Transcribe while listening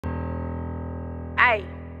Hey.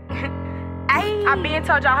 Hey. I been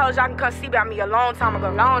told y'all hoes y'all can come see about me a long time ago.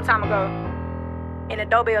 And the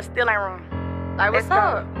doorbell still ain't rung. Like, what's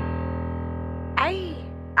up? Hey.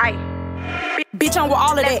 Hey. Bitch, I'm with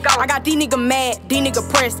all of that. I got these niggas mad, these niggas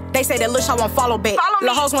pressed. They say that lil' shot won't follow back.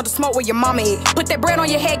 Lil' hoes want to smoke where your mama is. Put that bread on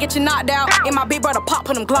your head, get you knocked out. And my big brother pop,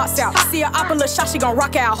 put them glocks out. See her up a little shot, she gon'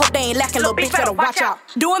 rock out. Hope they ain't lacking, little bitch, better watch out.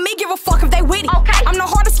 Doing me, give a fuck if they with it. I'm the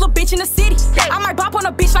hardest little bitch in the city. I might bop on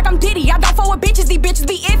a bitch like I'm Diddy. I don't fuck with bitches, these bitches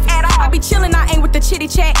be iffy. I be chillin', I ain't with the chitty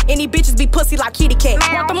chat. And these bitches be pussy like kitty cat.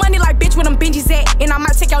 Want the money like bitch where them Benjis at. And I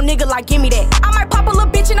might take your nigga like gimme that. I might pop a little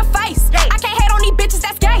bitch in the face. I can't hate on these bitches,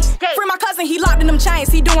 that's gay. Free my cousin, he locked in them chains.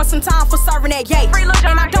 He doing some time for serving that yay.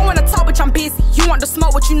 And I don't wanna talk, bitch, I'm busy. You want to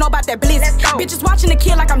smoke, what you know about that blizzard. Bitches watching the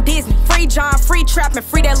kid like I'm Disney. Free John, free trappin',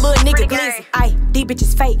 free that little nigga glizzy. Ayy, these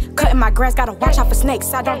bitches fake. Cutting my grass, gotta watch out for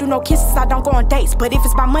snakes. I don't do no kisses, I don't go on dates. But if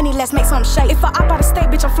it's by money, let's make something shake. If I up out of state,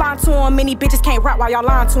 bitch, I'm flying to him. Many bitches can't rap while y'all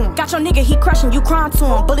lying to him. Got your nigga, he crushing, you crying to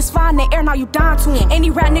him. Bullets flying in the air, now you dying to him. Any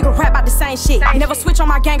rap nigga rap about the same shit. Never switch on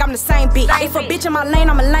my gang, I'm the same bitch. If a bitch in my lane,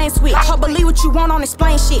 I'm a lane switch. Her believe what you want, on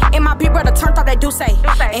explain shit. And my big brother turned off that do say.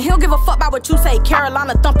 And he'll give a fuck about what you say.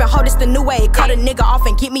 Carolina thumping, ho, this the new way. Cut a nigga off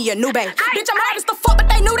and get me a new bae. Bitch, I'm hard as the fuck, but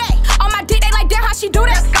they knew that. On my dick, they like, damn, how she do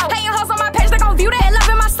that? Hating hoes on my page, they gon' view that.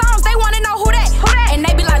 Loving my songs, they wanna know who that. And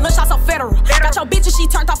they be like, look, shots so federal. Got your bitch and she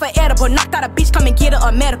turned off an edible. Knocked out a bitch, come and get her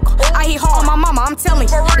a medical. I hit hard on my mama, I'm telling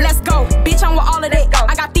you. Let's go, bitch, I'm with all of that.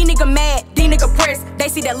 I got these niggas mad, these niggas pressed. They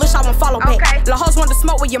see that lil' shot won't follow back. Lil' hoes want to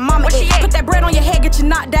smoke with your mama is. Put that bread on your head, get you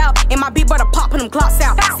knocked out. And my big brother pop, put them glocks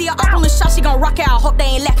out. See her up on the shot, she gon' rock out. Hope they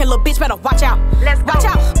ain't lacking, little bitch, better watch out. Watch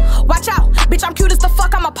out, watch out. Bitch, I'm cute as the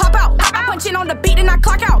fuck, I'ma pop out. I punch in on the beat and I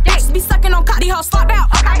clock out. Bitches be sucking on cock, these hoes slop out.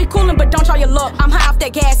 I be coolin', but don't try your luck. I'm high off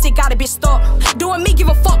that gas, it got a bitch stuck. Doing me, give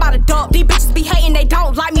a fuck by the duck. These bitches be hating, they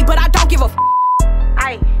don't like me, but I don't give a f.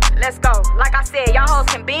 Ayy, let's go. Like I said, y'all hoes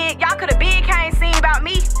can big. Y'all could've big, can't seen about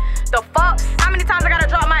me. The fuck? How many times I gotta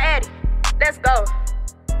drop my addy? Let's go.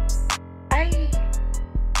 Ayy.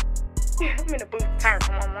 I'm in the booth, turn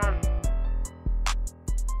from my mom.